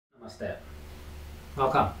Namaste.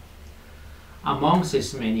 Welcome. Amongst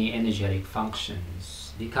its many energetic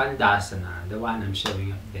functions, the Kundalini, the one I'm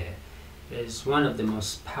showing up there, is one of the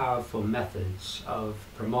most powerful methods of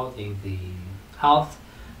promoting the health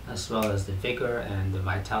as well as the vigor and the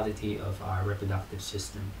vitality of our reproductive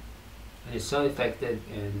system. And it's so effective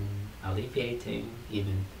in alleviating,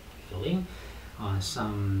 even healing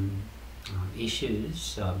some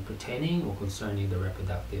issues pertaining or concerning the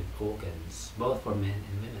reproductive organs, both for men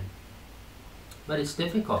and women. But it's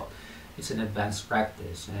difficult. It's an advanced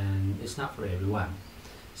practice and it's not for everyone.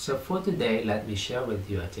 So for today, let me share with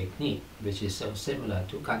you a technique which is so similar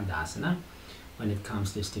to Kundalini when it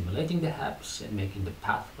comes to stimulating the hips and making the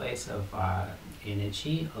pathways of our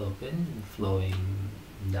energy open and flowing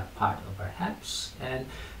in that part of our hips, and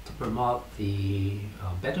to promote the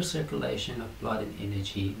better circulation of blood and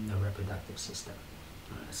energy in the reproductive system.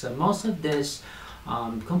 So most of these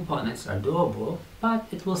components are doable, but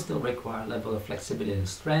it will still require a level of flexibility and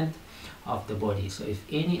strength of the body. So if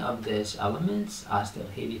any of these elements are still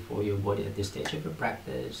heavy for your body at this stage of your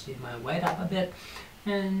practice, you might wait up a bit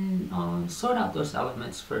and sort out those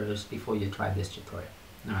elements first before you try this tutorial.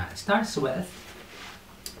 Alright, it starts with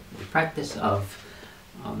the practice of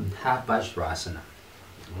half vajrasana.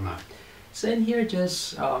 Alright, so in here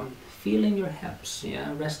just feeling your hips,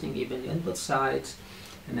 resting evenly on both sides,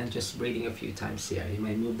 and then just breathing a few times here. You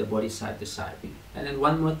may move the body side to side. And then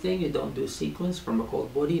one more thing, you don't do sequence from a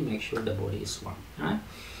cold body, make sure the body is warm. Alright?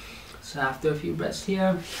 So after a few breaths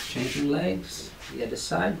here, changing legs, the other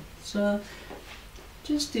side. So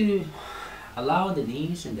just to allow the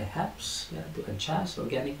knees and the hips to adjust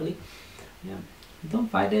organically. Don't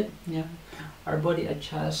fight it. Our body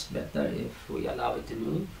adjusts better if we allow it to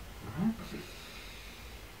move.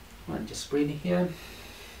 Alright, just breathing here.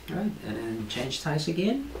 Alright, and then change sides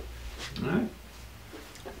again. Alright.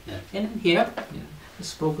 And then here,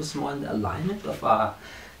 let's focus more on the alignment of our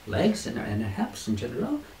legs and our hips in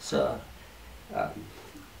general. So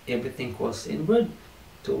everything goes inward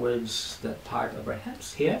towards that part of our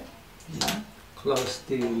hips here, close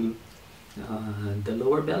to the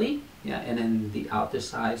lower belly, and then the outer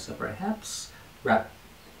sides of our hips wrap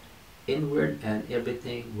inward, and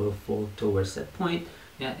everything will fall towards that point,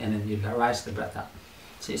 and then you rise the breath up.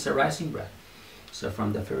 So it's a rising breath. So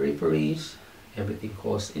from the peripheries, everything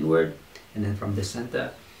goes inward, and then from the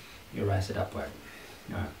center, you rise it upward.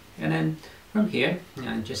 And then from here,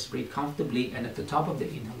 just breathe comfortably, and at the top of the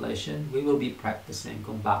inhalation, we will be practicing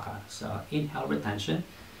kumbhakas. So inhale, retention.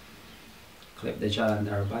 Clip the jaw and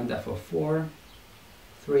the bandha for 4,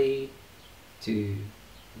 3, 2,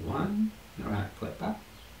 1. Alright, clip up.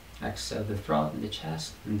 Exhale the throat and the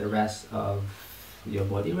chest, and the rest of your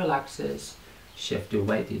body relaxes. Shift your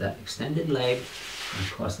weight to that extended leg, and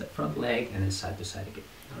cross that front leg, and then side to side again.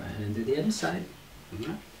 Alright, and do the other side.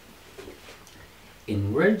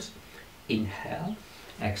 Inwards. Inhale.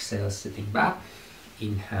 Exhale, sitting back.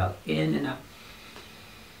 Inhale in and up.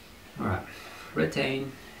 Alright,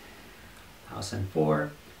 retain.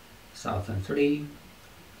 1004, 1003,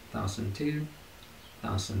 1002,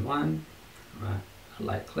 1001. Alright, a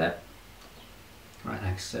light clip. Alright,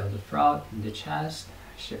 exhale the throat and the chest.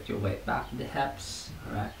 Shift your weight back to the hips.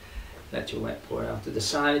 Alright, let your weight pour out to the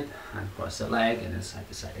side and cross the leg, and then side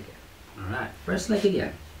to side again. Alright, first leg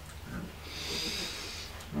again.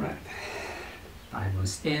 Alright, thigh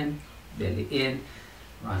bones in, belly in.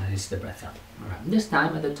 Rise the breath up. Alright, this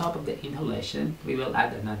time at the top of the inhalation, we will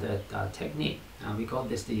add another technique. We call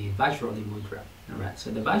this the vajroli mudra. Alright,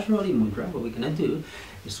 so the vajroli mudra, what we're going to do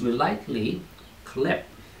is we lightly clip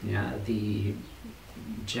the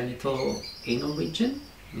genito-anal region,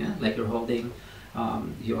 like you're holding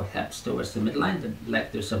your hips towards the midline,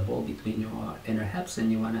 like there's a ball between your inner hips,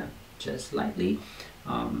 and you want to just lightly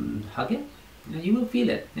hug it. You will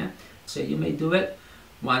feel it. So you may do it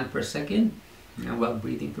 1 per second. While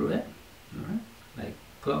breathing through it, like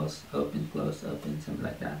close, open, something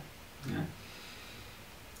like that.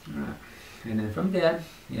 And then from there,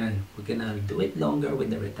 we're gonna do it longer with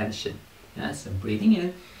the retention. So breathing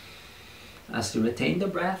in, as you retain the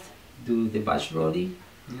breath, do the vajroli.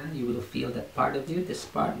 You will feel that part of you, this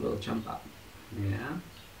part will jump up.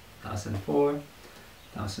 1004,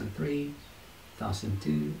 1003,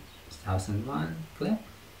 1002, 1001. Clip.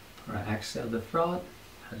 Alright, exhale the throat.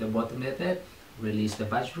 At the bottom of it, release the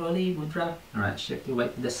vajroli mudra. Alright, shift your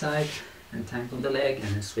weight to the side and tangle the leg, and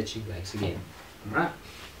then switching legs again. Alright.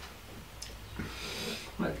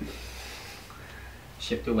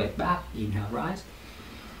 Shift your weight back, inhale, rise.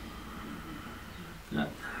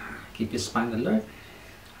 Keep your spine alert.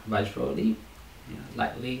 Vajroli,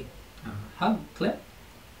 lightly hug, clip.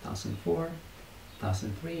 1004,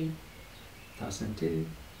 1003, 1002,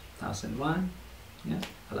 1001. Yeah,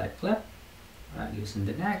 a light flip. Alright, loosen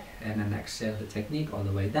the neck, and then exhale the technique all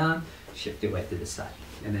the way down. Shift your weight to the side,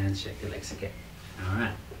 and then shake your legs again.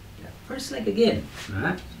 Alright, yeah. First leg again.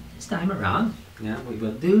 Alright, this time around, yeah, we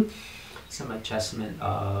will do some adjustment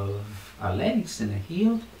of our legs and the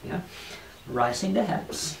heel. Yeah, rising the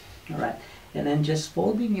hips. Alright, and then just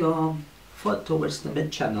folding your foot towards the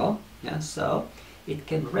mid channel. Yeah, so it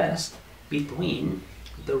can rest between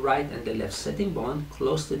the right and the left sitting bone,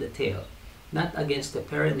 close to the tail. Not against the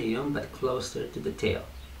perineum, but closer to the tail.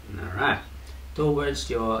 Alright, towards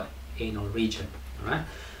your anal region. Alright,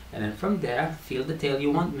 and then from there, feel the tail,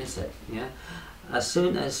 you won't miss it. Yeah, as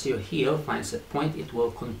soon as your heel finds that point, it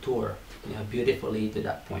will contour, yeah, beautifully to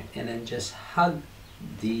that point. And then just hug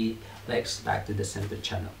the legs back to the center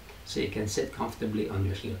channel, so you can sit comfortably on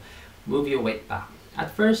your heel. Move your weight back.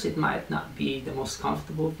 At first, it might not be the most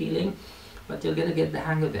comfortable feeling, but you're gonna get the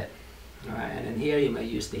hang of it. Alright, and then here you may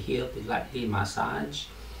use the heel to lightly massage,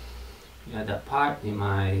 yeah, that part. You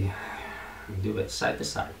might do it side to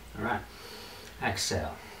side. Alright,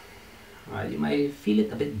 exhale. Alright, you might feel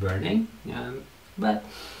it a bit burning, yeah, but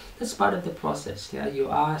that's part of the process. Yeah, you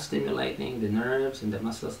are stimulating the nerves and the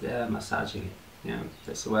muscles there, massaging it. Yeah,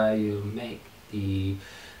 that's why you make the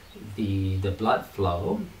blood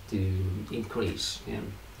flow to increase, yeah,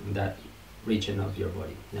 in that region of your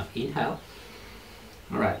body. Now inhale.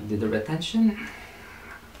 Alright, do the retention,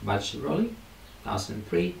 vajroli,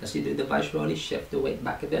 1003. As you do the vajroli, shift the weight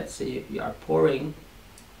back a bit, so you are pouring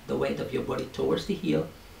the weight of your body towards the heel.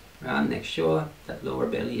 Make sure that lower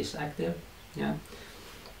belly is active. Yeah,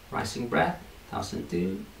 rising breath,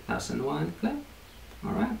 1002, 1001, clap.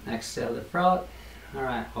 Alright, exhale the throat.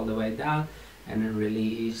 Alright, all the way down, and then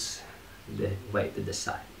release the weight to the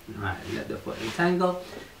side. Alright, let the foot entangle,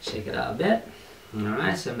 shake it out a bit.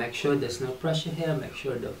 Alright, so make sure there's no pressure here. Make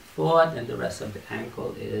sure the foot and the rest of the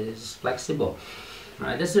ankle is flexible.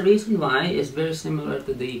 Alright, that's the reason why it's very similar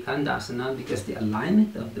to the Kundalini, because the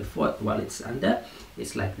alignment of the foot while it's under,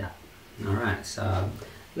 it's like that. Alright, so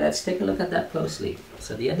let's take a look at that closely.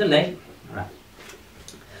 So the other leg. Alright,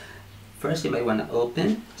 first you may want to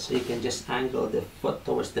open, so you can just angle the foot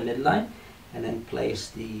towards the midline, and then place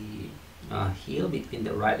the heel between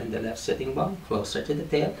the right and the left sitting bone, closer to the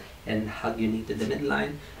tail, and hug your knee to the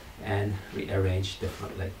midline, and rearrange the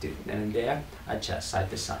front leg too. And there, adjust side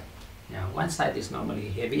to side. Now, one side is normally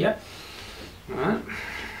heavier. Alright,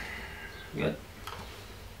 good.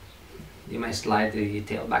 You might slide the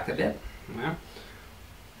tail back a bit,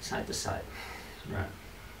 side to side. Right.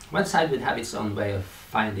 One side would have its own way of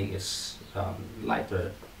finding its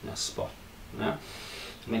lighter spot. Yeah.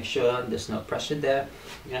 Make sure there's no pressure there.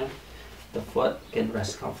 Yeah. The foot can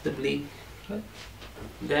rest comfortably. Good.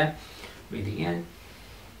 There, breathing in,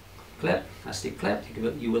 clip. As you clip,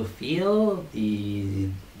 you will feel the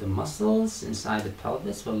muscles inside the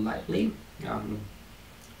pelvis will lightly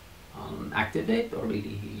activate or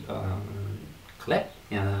really clip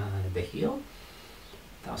the heel.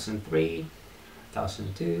 1003,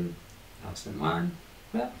 1002, 1001.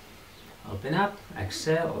 Well, open up,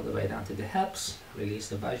 exhale all the way down to the hips. Release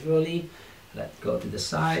the vajroli. Let go to the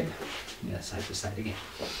side. Yeah, side to side again.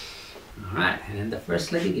 Alright, and then the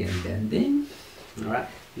first leg again, bending. Alright,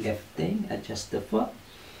 lifting, adjust the foot.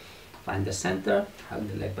 Find the center, hug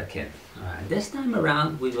the leg back in. Alright, this time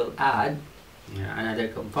around we will add another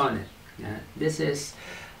component. This is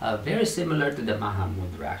very similar to the maha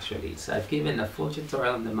mudra actually. So I've given a full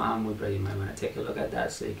tutorial on the maha mudra. You might want to take a look at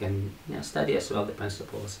that so you can study as well the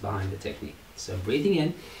principles behind the technique. So breathing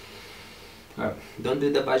in. Don't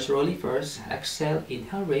do the vajroli first. Exhale,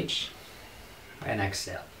 inhale, reach, and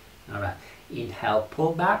exhale. Alright, inhale,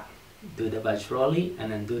 pull back, do the vajroli,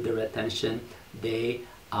 and then do the retention. They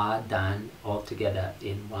are done all together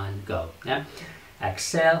in one go. Yeah.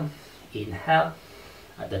 Exhale, inhale,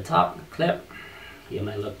 at the top, clip. You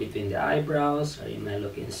may look between the eyebrows, or you may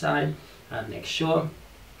look inside. Make sure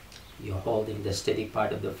you're holding the steady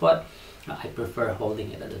part of the foot. I prefer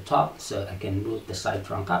holding it at the top so I can root the side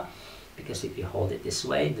trunk up. Because if you hold it this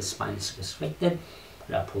way, the spine is restricted.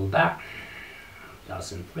 Now pull back.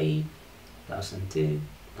 1003, 1002,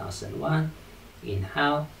 1001.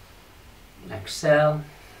 Inhale, exhale,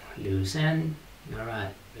 loosen.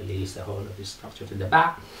 Alright, release the whole of the structure to the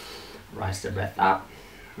back. Rise the breath up.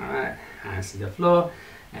 Alright, hands to the floor.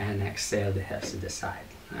 And exhale the hips to the side.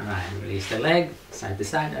 Alright, release the leg side to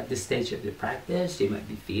side. At this stage of the practice, you might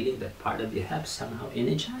be feeling that part of your hips somehow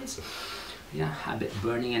energized. Yeah, a bit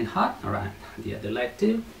burning and hot. Alright, the other leg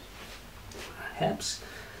too. Hips,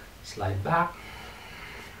 slide back.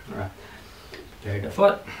 Alright, carry the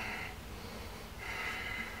foot.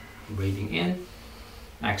 Breathing in.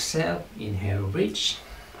 Exhale, inhale, reach.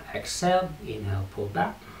 exhale, inhale, pull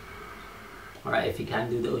back. Alright, if you can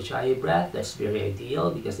do the ujjayi breath, that's very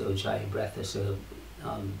ideal, because the ujjayi breath is a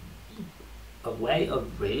way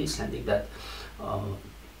of really sending that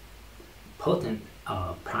potent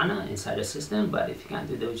prana inside the system. But if you can't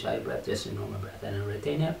do the ujjayi breath, just a normal breath, and then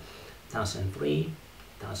retain it. 1003,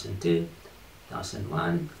 1002,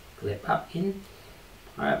 1001, clip up in.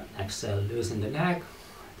 Alright, exhale, loosen the neck,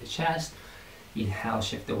 the chest. Inhale,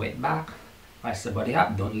 shift the weight back. Rise the body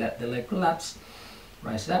up, don't let the leg collapse.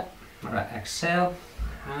 Rise up. Alright, exhale,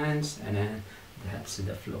 hands, and then the hips to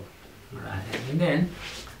the floor. Alright, and then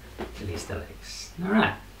release the legs.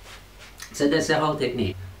 Alright, so that's the whole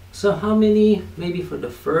technique. So how many? Maybe for the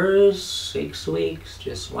first 6 weeks,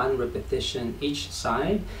 just 1 repetition each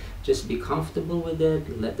side. Just be comfortable with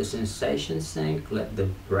it. Let the sensation sink. Let the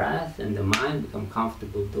breath and the mind become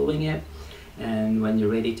comfortable doing it. And when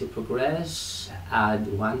you're ready to progress, add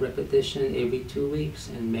 1 repetition every 2 weeks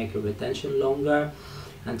and make your retention longer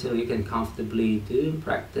until you can comfortably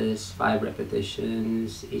practice 5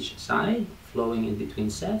 repetitions each side, flowing in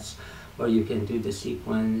between sets, or you can do the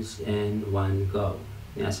sequence in one go.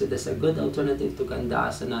 Yeah, so that's a good alternative to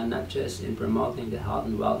Kundasana, not just in promoting the health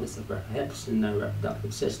and wellness of our hips and our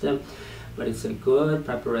reproductive system, but it's a good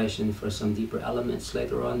preparation for some deeper elements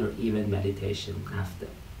later on, or even meditation after.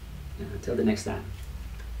 Until the next time,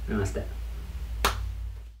 namaste.